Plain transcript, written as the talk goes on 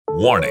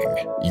Warning,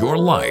 your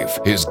life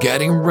is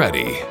getting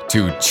ready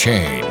to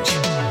change.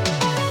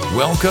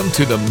 Welcome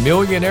to the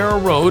Millionaire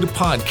Road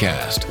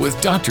podcast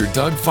with Dr.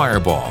 Doug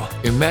Fireball.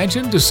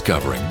 Imagine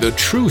discovering the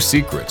true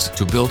secrets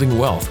to building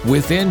wealth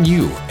within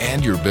you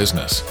and your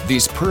business.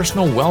 These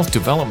personal wealth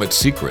development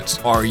secrets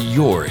are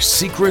your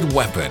secret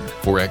weapon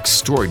for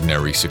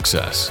extraordinary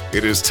success.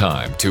 It is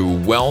time to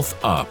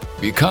wealth up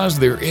because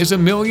there is a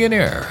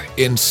millionaire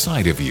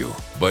inside of you,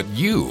 but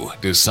you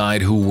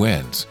decide who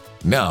wins.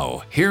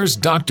 Now, here's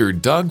Dr.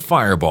 Doug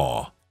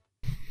Fireball.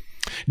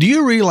 Do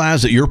you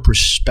realize that your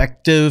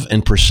perspective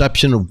and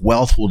perception of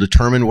wealth will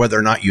determine whether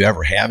or not you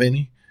ever have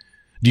any?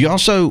 Do you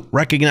also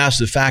recognize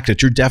the fact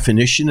that your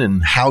definition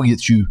and how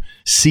you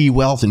see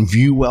wealth and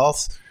view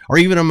wealth, or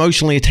even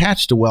emotionally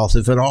attached to wealth,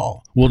 if at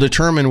all, will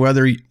determine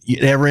whether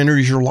it ever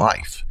enters your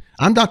life?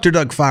 I'm Dr.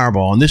 Doug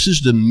Fireball, and this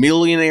is the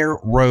Millionaire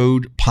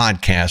Road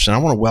podcast, and I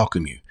want to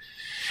welcome you.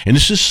 And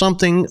this is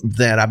something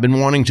that I've been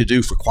wanting to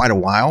do for quite a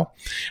while.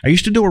 I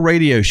used to do a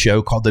radio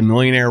show called The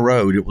Millionaire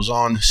Road. It was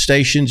on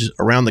stations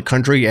around the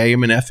country,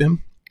 AM and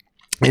FM,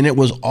 and it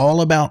was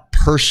all about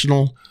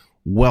personal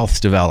wealth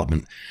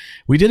development.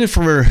 We did it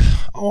for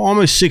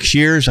almost 6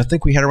 years. I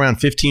think we had around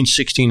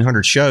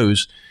 1,600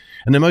 shows.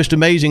 And the most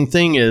amazing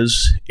thing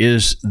is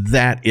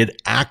that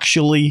it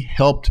actually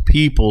helped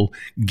people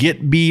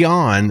get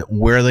beyond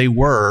where they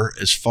were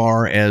as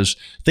far as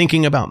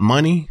thinking about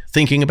money,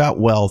 thinking about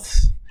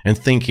wealth, and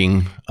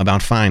thinking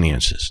about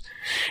finances.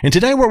 And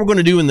today what we're going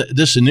to do in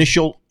this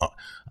initial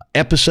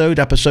episode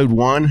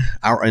 1,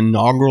 our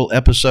inaugural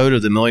episode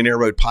of the Millionaire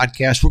Road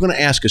podcast, we're going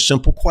to ask a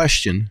simple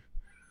question.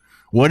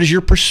 What is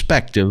your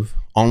perspective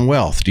on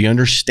wealth? Do you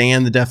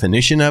understand the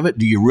definition of it?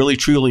 Do you really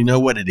truly know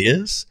what it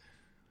is?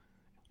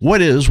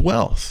 What is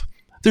wealth?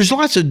 There's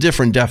lots of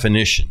different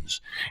definitions.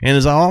 And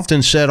as I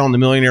often said on the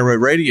Millionaire Road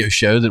radio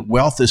show, that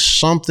wealth is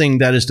something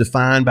that is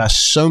defined by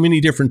so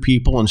many different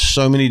people in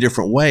so many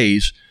different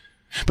ways.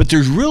 But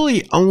there's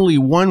really only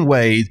one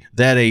way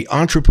that an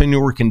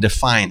entrepreneur can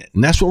define it.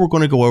 And that's what we're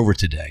going to go over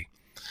today.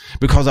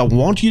 Because I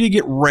want you to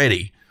get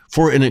ready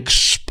for an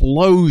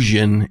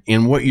explosion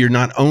in what you're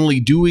not only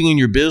doing in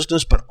your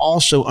business, but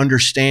also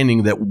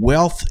understanding that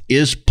wealth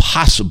is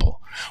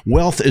possible.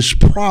 Wealth is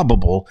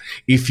probable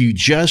if you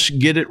just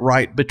get it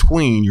right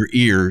between your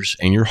ears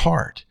and your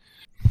heart.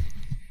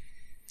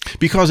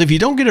 Because if you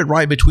don't get it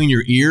right between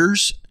your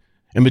ears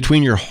and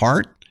between your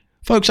heart,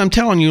 folks, I'm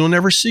telling you, you'll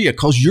never see it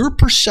because your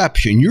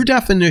perception, your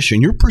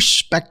definition, your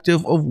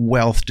perspective of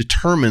wealth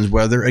determines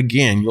whether,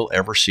 again, you'll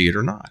ever see it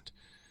or not.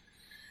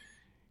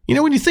 You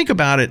know, when you think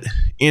about it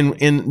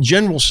in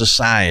general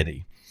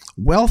society,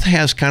 wealth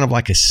has kind of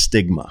like a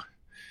stigma.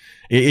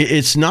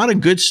 It's not a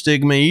good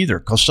stigma either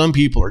because some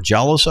people are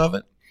jealous of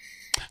it.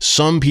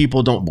 Some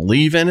people don't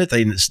believe in it.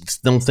 They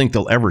don't think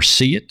they'll ever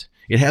see it.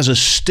 It has a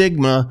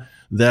stigma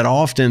that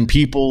often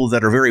people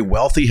that are very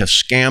wealthy have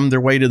scammed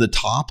their way to the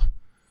top,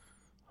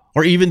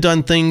 or even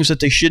done things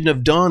that they shouldn't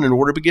have done in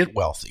order to get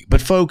wealthy.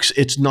 But folks,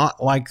 it's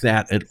not like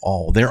that at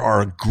all. There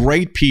are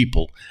great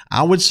people.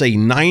 I would say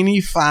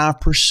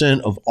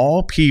 95% of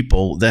all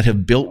people that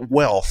have built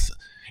wealth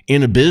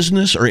in a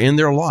business or in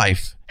their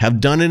life have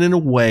done it in a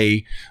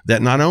way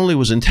that not only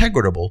was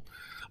integral,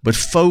 but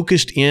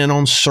focused in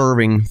on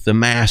serving the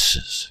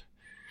masses.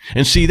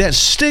 And see, that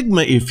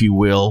stigma, if you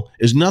will,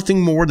 is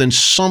nothing more than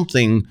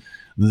something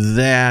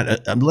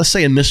that, let's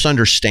say a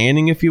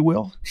misunderstanding, if you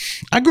will.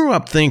 I grew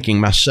up thinking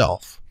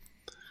myself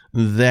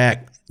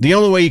that the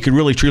only way you could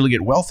really truly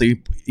get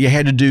wealthy, you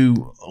had to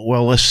do,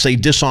 well, let's say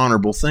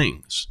dishonorable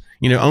things.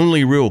 You know,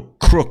 only real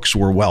crooks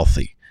were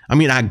wealthy. I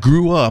mean, I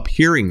grew up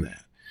hearing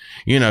that.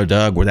 You know,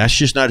 Doug, well, that's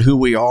just not who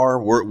we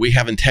are. We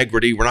have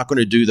integrity. We're not going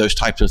to do those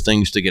types of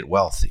things to get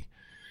wealthy.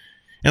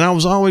 And I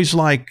was always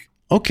like,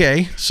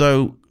 okay,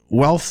 so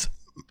wealth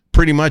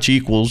pretty much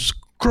equals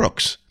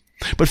crooks.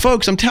 But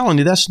folks, I'm telling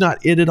you, that's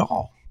not it at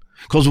all.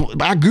 Because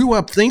I grew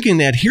up thinking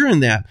that, hearing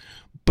that,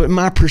 but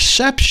my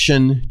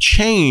perception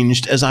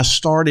changed as I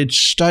started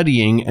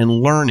studying and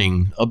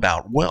learning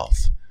about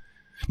wealth.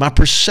 My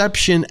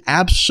perception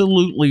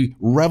absolutely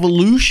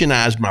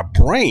revolutionized my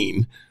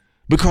brain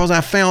because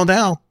I found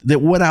out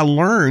that what I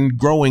learned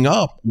growing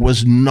up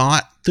was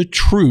not the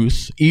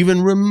truth,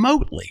 even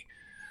remotely.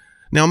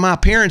 Now, my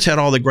parents had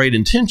all the great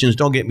intentions,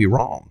 don't get me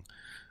wrong.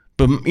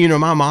 But, you know,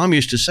 my mom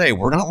used to say,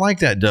 we're not like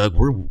that, Doug.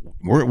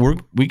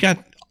 We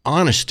got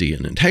honesty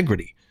and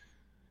integrity.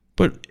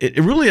 But it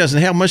really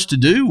doesn't have much to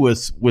do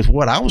with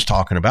what I was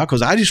talking about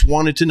because I just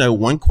wanted to know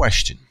one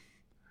question.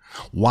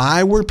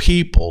 Why were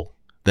people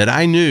that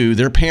I knew,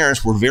 their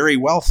parents were very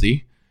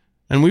wealthy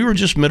and we were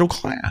just middle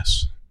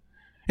class?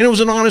 And it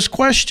was an honest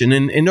question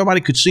and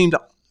nobody could seem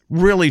to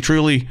really,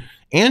 truly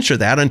answer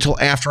that until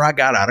after I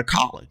got out of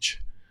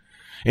college.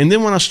 And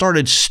then when I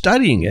started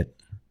studying it,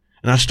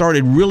 and I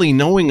started really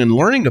knowing and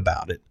learning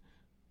about it,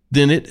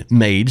 then it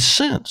made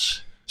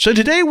sense. So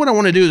today what I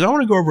want to do is I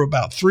want to go over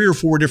about 3 or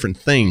 4 different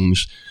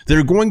things that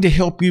are going to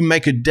help you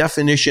make a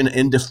definition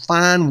and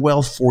define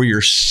wealth for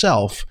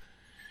yourself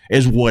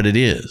as what it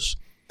is.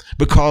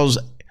 Because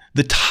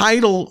the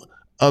title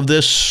of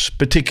this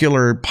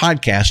particular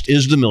podcast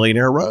is the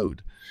Millionaire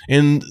Road.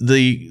 And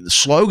the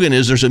slogan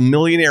is there's a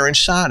millionaire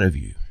inside of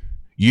you.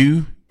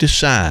 You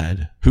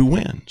decide who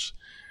wins.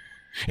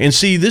 And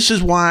see, this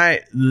is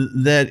why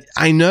that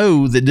I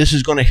know that this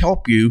is going to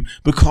help you,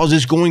 because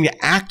it's going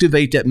to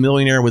activate that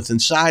millionaire within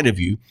inside of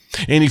you.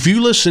 And if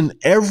you listen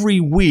every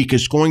week,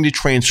 it's going to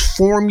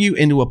transform you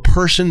into a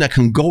person that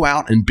can go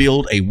out and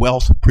build a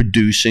wealth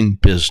producing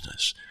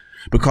business.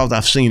 Because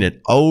I've seen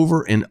it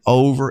over and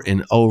over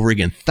and over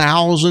again.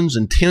 Thousands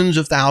and tens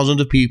of thousands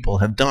of people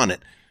have done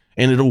it,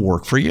 and it'll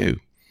work for you.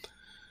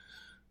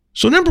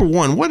 So number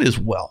one, what is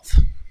wealth?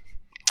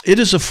 It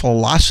is a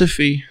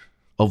philosophy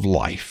of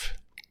life.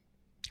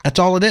 That's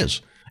all it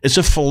is. It's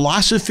a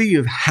philosophy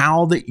of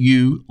how that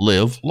you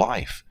live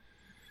life.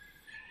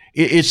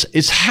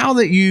 It's how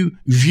that you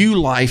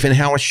view life and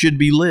how it should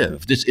be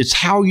lived. It's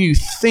how you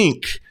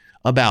think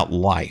about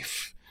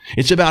life.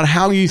 It's about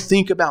how you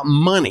think about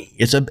money.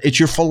 It's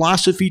your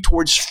philosophy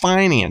towards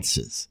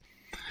finances.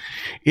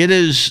 It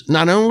is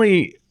not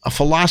only a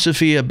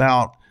philosophy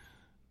about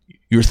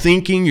your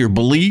thinking, your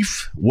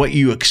belief, what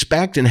you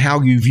expect, and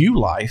how you view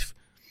life,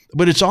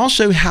 but it's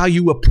also how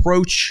you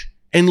approach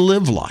and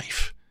live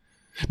life.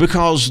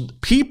 Because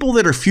people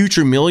that are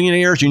future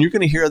millionaires, and you're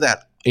going to hear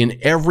that in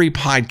every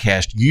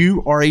podcast,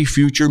 you are a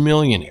future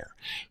millionaire.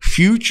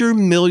 Future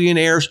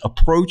millionaires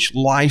approach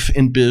life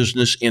and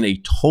business in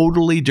a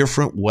totally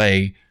different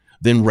way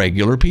than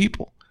regular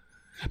people.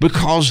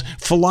 Because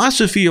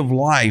philosophy of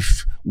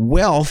life,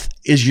 wealth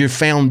is your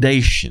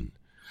foundation.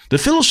 The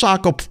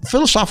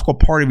philosophical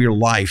part of your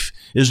life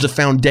is the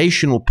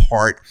foundational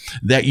part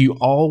that you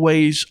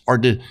always are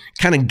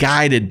kind of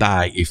guided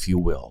by, if you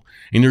will.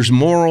 And there's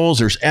morals,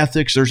 there's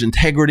ethics, there's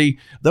integrity.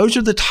 Those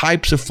are the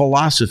types of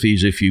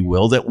philosophies, if you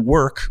will, that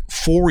work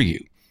for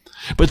you.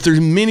 But there's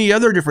many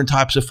other different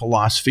types of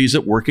philosophies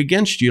that work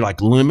against you,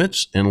 like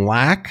limits and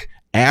lack,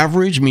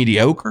 average,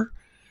 mediocre.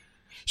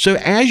 So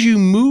as you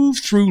move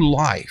through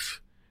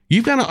life,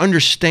 you've got to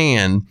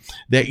understand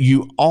that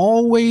you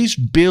always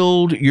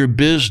build your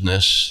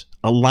business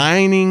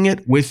aligning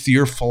it with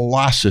your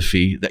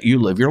philosophy that you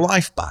live your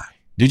life by.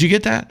 Did you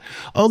get that?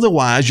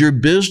 Otherwise, your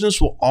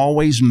business will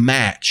always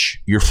match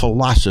your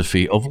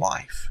philosophy of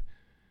life.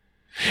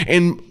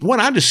 And what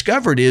I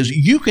discovered is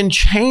you can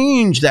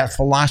change that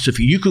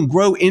philosophy. You can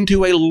grow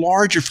into a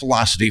larger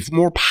philosophy,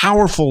 more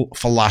powerful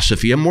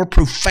philosophy, a more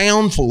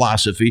profound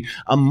philosophy,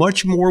 a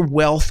much more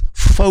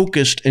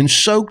wealth-focused and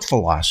soaked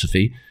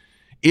philosophy,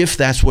 if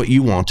that's what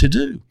you want to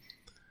do.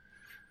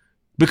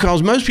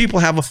 Because most people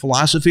have a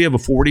philosophy of a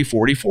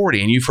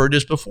 40-40-40, and you've heard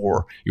this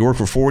before. You work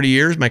for 40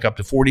 years, make up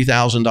to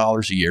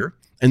 $40,000 a year,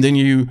 and then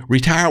you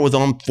retire with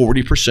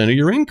 40% of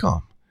your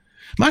income.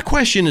 My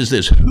question is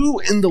this: who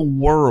in the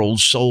world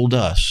sold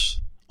us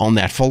on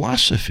that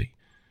philosophy?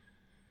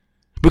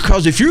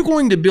 Because if you're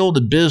going to build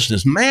a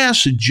business, may I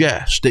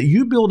suggest that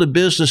you build a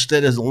business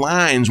that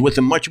aligns with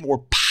a much more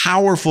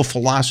powerful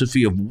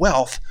philosophy of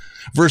wealth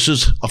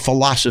versus a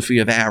philosophy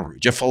of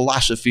average, a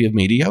philosophy of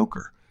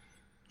mediocre.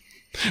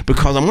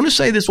 Because I'm going to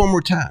say this one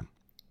more time.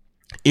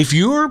 If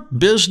your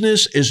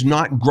business is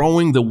not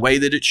growing the way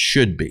that it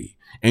should be,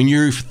 and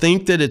you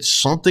think that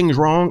something's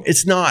wrong,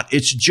 it's not.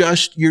 It's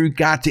just you've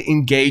got to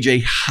engage a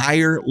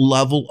higher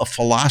level of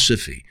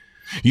philosophy.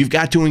 You've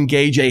got to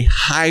engage a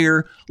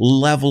higher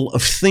level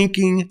of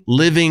thinking,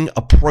 living,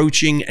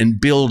 approaching,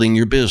 and building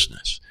your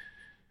business.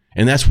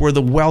 And that's where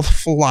the wealth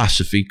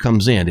philosophy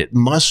comes in. It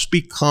must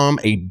become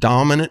a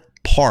dominant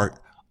part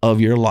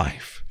of your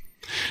life.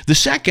 The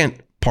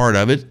second part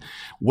of it,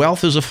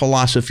 wealth is a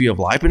philosophy of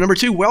life. And number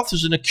two, wealth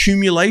is an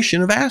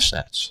accumulation of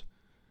assets.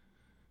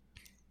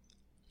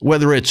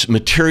 Whether it's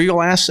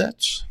material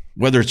assets,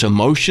 whether it's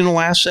emotional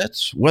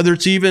assets, whether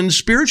it's even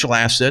spiritual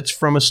assets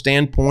from a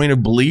standpoint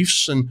of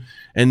beliefs and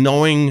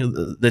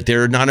knowing that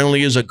there not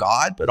only is a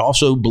God, but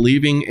also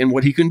believing in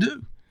what he can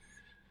do.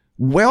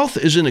 Wealth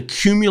is an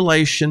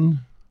accumulation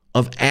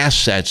of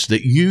assets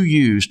that you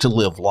use to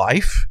live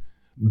life,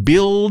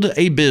 build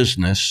a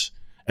business,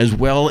 as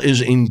well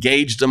as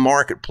engage the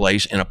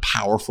marketplace in a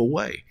powerful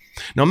way.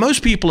 Now,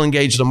 most people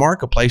engage the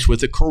marketplace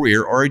with a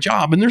career or a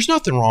job, and there's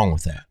nothing wrong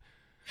with that.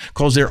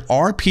 Because there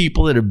are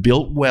people that have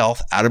built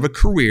wealth out of a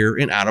career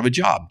and out of a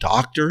job.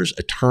 Doctors,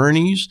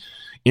 attorneys,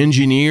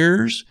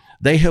 engineers,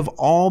 they have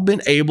all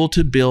been able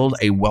to build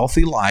a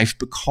wealthy life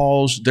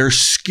because their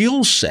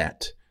skill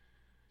set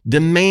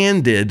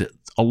demanded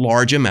a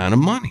large amount of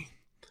money.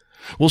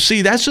 Well,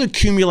 see, that's an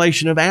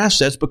accumulation of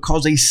assets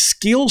because a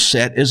skill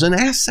set is an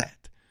asset.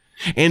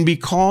 And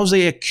because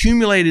they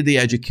accumulated the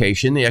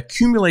education, they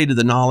accumulated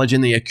the knowledge,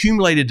 and they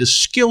accumulated the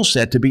skill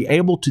set to be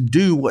able to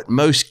do what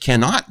most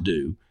cannot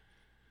do,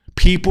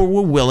 people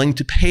were willing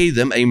to pay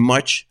them a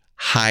much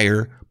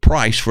higher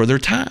price for their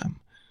time.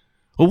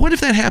 Well, what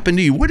if that happened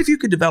to you? What if you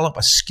could develop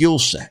a skill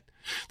set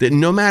that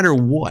no matter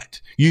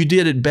what, you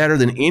did it better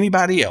than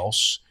anybody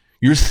else?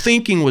 Your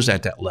thinking was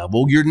at that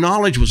level. Your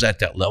knowledge was at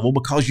that level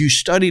because you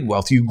studied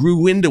wealth. You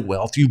grew into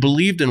wealth. You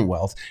believed in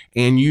wealth,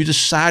 and you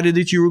decided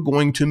that you were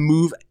going to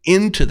move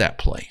into that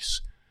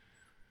place.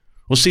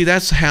 Well, see,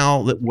 that's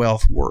how that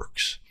wealth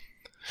works.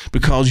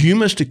 Because you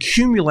must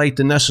accumulate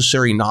the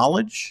necessary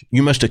knowledge,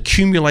 you must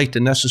accumulate the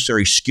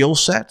necessary skill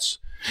sets,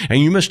 and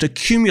you must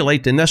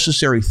accumulate the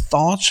necessary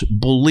thoughts,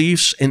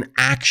 beliefs, and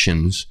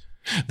actions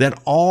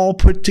that all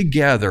put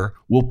together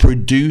will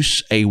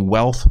produce a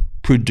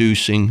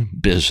wealth-producing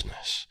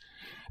business.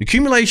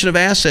 Accumulation of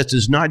assets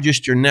is not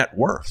just your net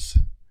worth.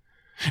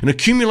 An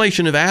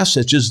accumulation of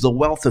assets is the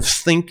wealth of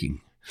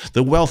thinking,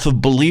 the wealth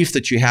of belief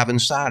that you have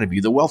inside of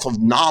you, the wealth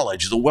of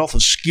knowledge, the wealth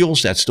of skill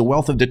sets, the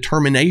wealth of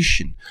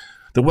determination,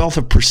 the wealth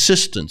of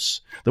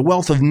persistence, the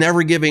wealth of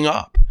never giving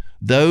up.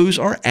 Those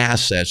are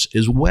assets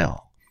as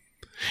well.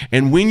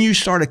 And when you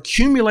start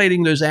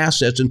accumulating those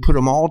assets and put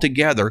them all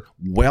together,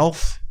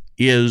 wealth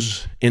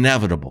is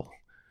inevitable.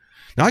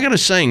 Now, I got a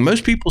saying,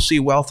 most people see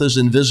wealth as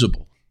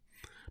invisible,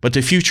 but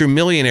the future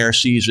millionaire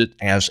sees it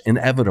as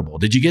inevitable.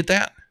 Did you get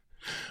that?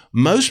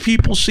 Most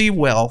people see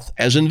wealth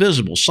as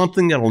invisible,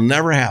 something that will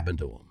never happen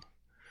to them,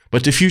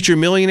 but the future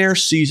millionaire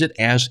sees it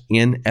as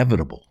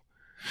inevitable.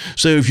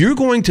 So if you're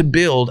going to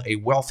build a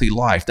wealthy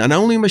life, not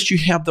only must you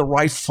have the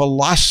right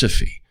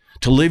philosophy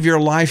to live your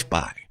life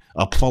by,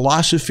 a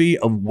philosophy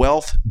of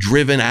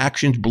wealth-driven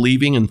actions,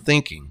 believing, and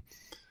thinking,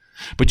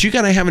 but you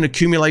got to have an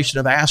accumulation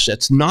of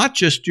assets, not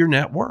just your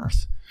net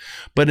worth,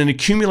 but an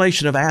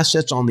accumulation of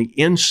assets on the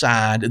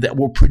inside that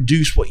will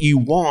produce what you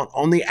want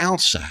on the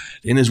outside.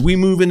 And as we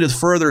move into the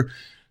further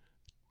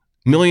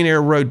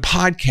Millionaire Road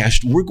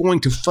podcast, we're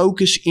going to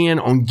focus in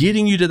on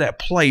getting you to that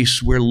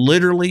place where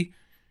literally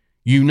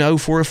you know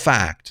for a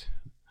fact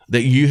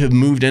that you have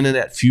moved into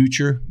that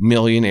future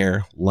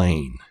millionaire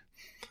lane.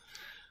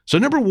 So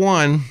number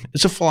one,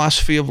 it's a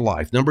philosophy of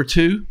life. Number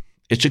two,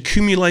 it's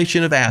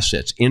accumulation of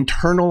assets,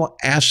 internal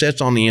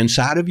assets on the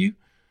inside of you,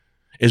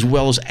 as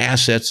well as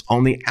assets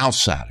on the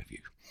outside of you.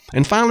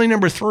 And finally,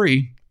 number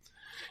three,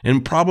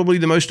 and probably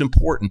the most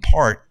important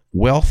part,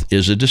 wealth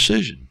is a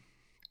decision.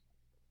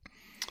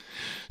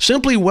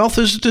 Simply, wealth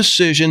is a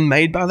decision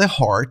made by the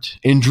heart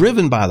and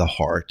driven by the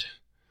heart,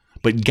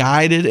 but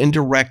guided and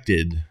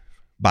directed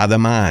by the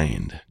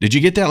mind. Did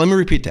you get that? Let me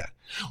repeat that.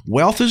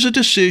 Wealth is a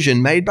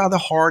decision made by the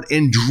heart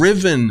and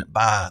driven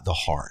by the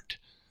heart,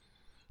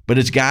 but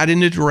it's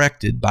guided and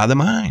directed by the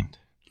mind.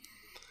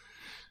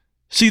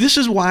 See, this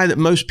is why that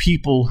most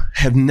people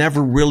have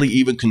never really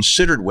even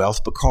considered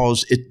wealth,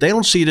 because they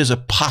don't see it as a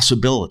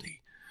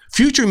possibility.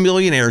 Future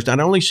millionaires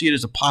not only see it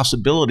as a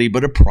possibility,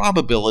 but a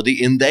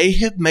probability, and they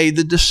have made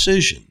the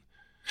decision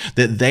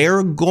that they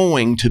are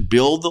going to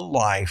build the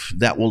life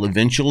that will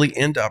eventually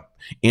end up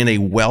in a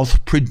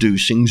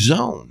wealth-producing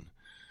zone.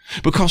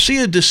 Because, see,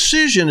 a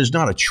decision is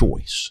not a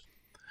choice.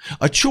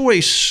 A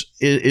choice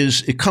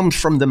it comes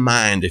from the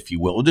mind, if you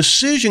will. A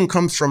decision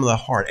comes from the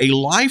heart. A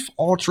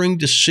life-altering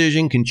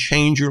decision can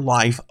change your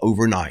life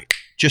overnight,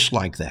 just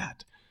like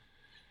that.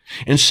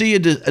 And see, a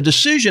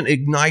decision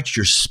ignites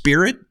your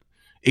spirit,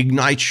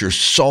 ignites your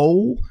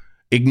soul,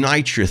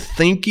 ignites your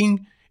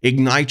thinking,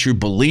 ignites your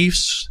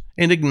beliefs,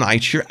 and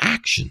ignites your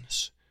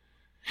actions.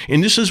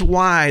 And this is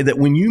why that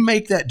when you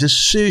make that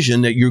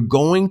decision that you're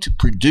going to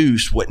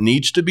produce what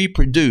needs to be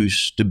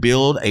produced to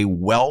build a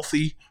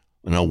wealthy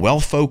and a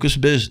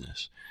wealth-focused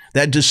business,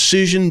 that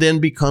decision then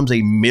becomes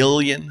 $1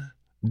 million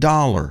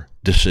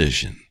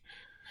decision.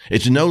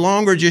 It's no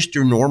longer just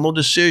your normal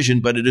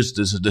decision, but it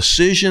is a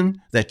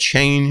decision that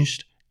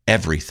changed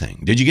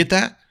everything. Did you get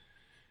that?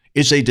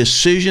 It's a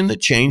decision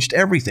that changed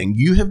everything.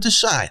 You have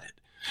decided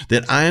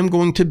that I am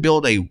going to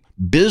build a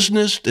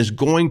business that's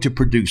going to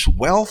produce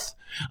wealth.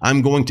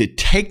 I'm going to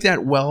take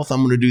that wealth.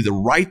 I'm going to do the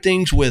right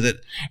things with it.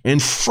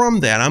 And from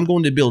that, I'm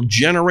going to build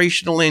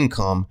generational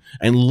income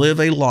and live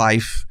a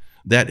life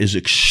that is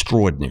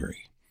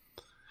extraordinary.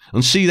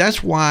 And see,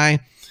 that's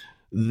why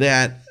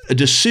that a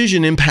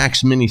decision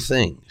impacts many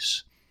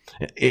things.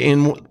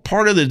 And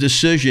part of the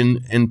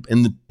decision and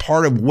the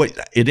part of what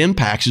it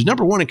impacts is,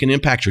 number one, it can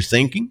impact your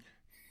thinking.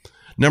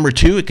 Number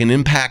two, it can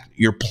impact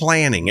your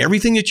planning.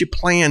 Everything that you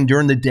plan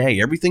during the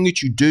day, everything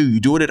that you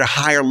do it at a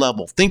higher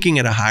level, thinking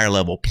at a higher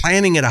level,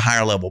 planning at a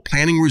higher level,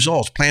 planning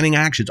results, planning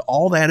actions.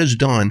 All that is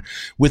done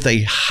with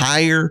a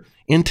higher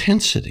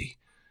intensity.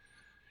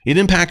 It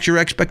impacts your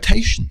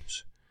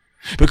expectations,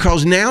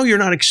 because now you're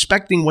not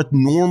expecting what's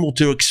normal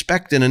to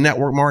expect in a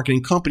network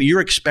marketing company.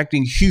 You're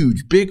expecting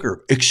huge,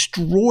 bigger,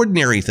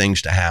 extraordinary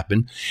things to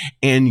happen,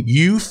 and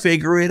you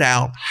figure it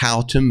out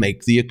how to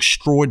make the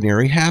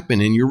extraordinary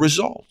happen in your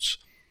results.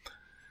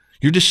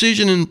 Your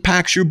decision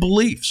impacts your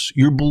beliefs.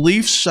 Your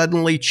beliefs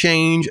suddenly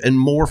change and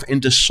morph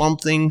into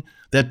something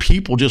that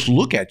people just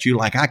look at you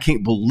like, I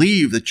can't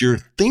believe that you're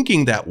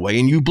thinking that way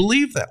and you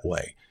believe that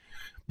way.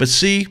 But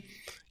see,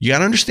 you got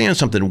to understand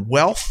something.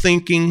 Wealth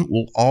thinking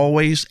will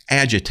always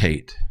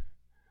agitate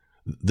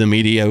the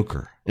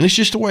mediocre. And it's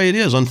just the way it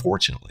is,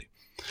 unfortunately.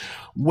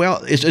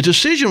 Well, a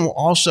decision will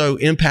also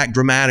impact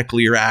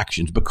dramatically your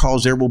actions,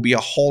 because there will be a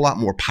whole lot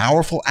more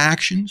powerful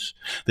actions.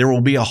 There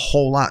will be a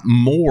whole lot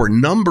more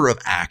number of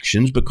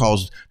actions,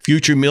 because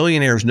future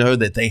millionaires know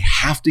that they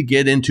have to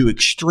get into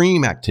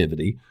extreme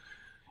activity,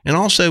 and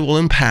also will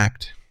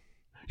impact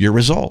your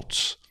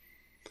results.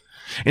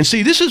 And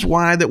see, this is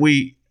why that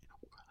we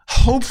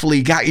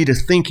hopefully got you to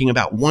thinking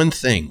about one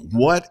thing.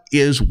 What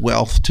is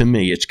wealth to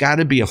me? It's got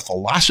to be a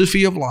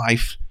philosophy of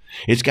life.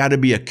 It's got to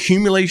be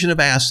accumulation of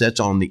assets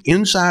on the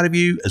inside of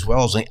you as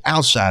well as the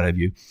outside of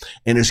you.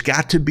 And it's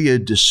got to be a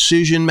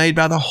decision made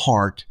by the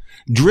heart,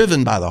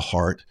 driven by the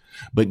heart,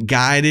 but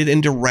guided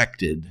and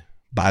directed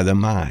by the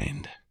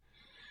mind.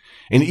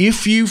 And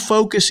if you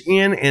focus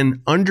in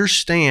and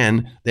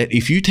understand that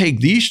if you take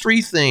these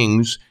three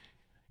things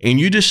and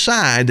you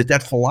decide that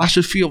that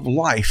philosophy of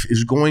life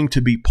is going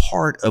to be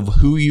part of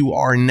who you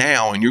are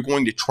now, and you're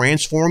going to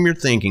transform your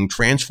thinking,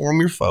 transform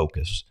your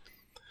focus,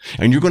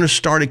 and you're going to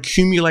start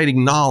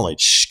accumulating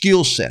knowledge,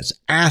 skill sets,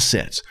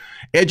 assets,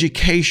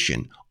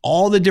 education,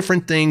 all the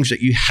different things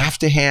that you have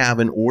to have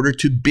in order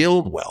to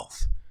build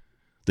wealth,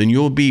 then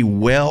you'll be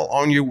well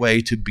on your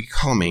way to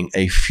becoming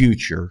a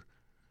future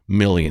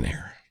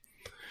millionaire.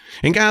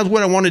 And guys,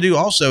 what I want to do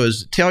also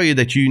is tell you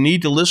that you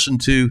need to listen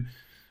to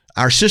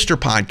our sister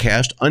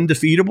podcast,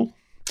 Undefeatable.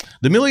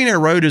 The Millionaire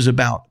Road is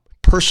about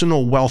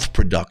personal wealth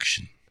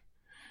production.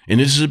 And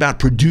this is about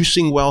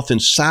producing wealth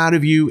inside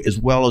of you as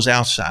well as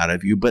outside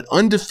of you. But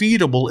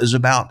Undefeatable is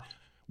about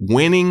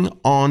winning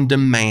on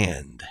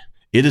demand.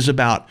 It is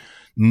about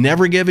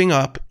never giving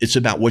up. It's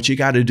about what you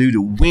got to do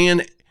to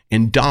win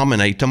and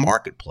dominate the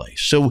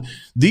marketplace. So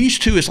these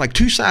two, it's like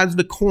two sides of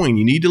the coin.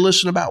 You need to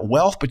listen about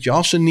wealth, but you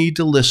also need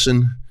to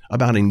listen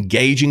about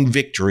engaging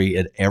victory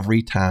at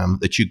every time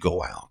that you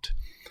go out.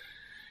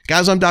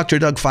 Guys, I'm Dr.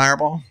 Doug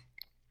Fireball.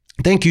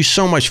 Thank you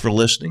so much for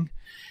listening.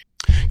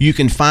 You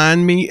can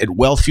find me at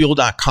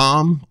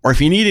WealthFuel.com, or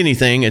if you need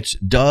anything, it's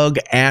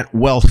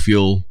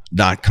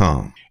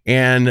Doug@WealthFuel.com.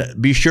 And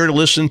be sure to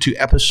listen to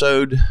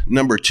episode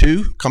number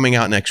 2 coming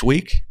out next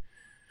week.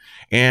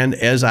 And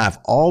as I've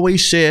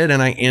always said,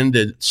 and I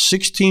ended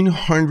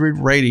 1,600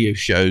 radio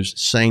shows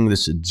saying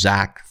this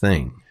exact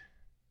thing,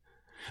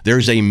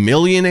 there's a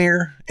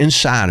millionaire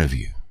inside of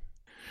you.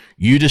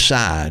 You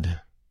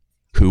decide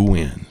who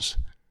wins.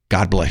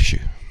 God bless you.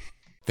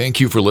 Thank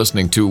you for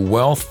listening to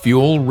Wealth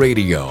Fuel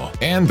Radio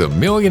and the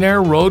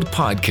Millionaire Road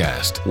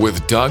Podcast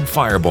with Doug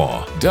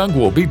Fireball. Doug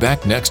will be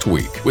back next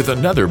week with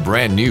another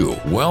brand new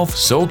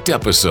wealth-soaked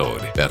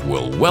episode that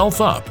will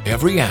wealth up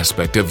every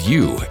aspect of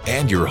you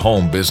and your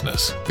home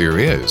business. There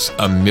is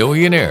a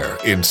millionaire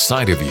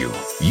inside of you.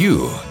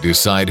 You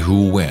decide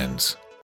who wins.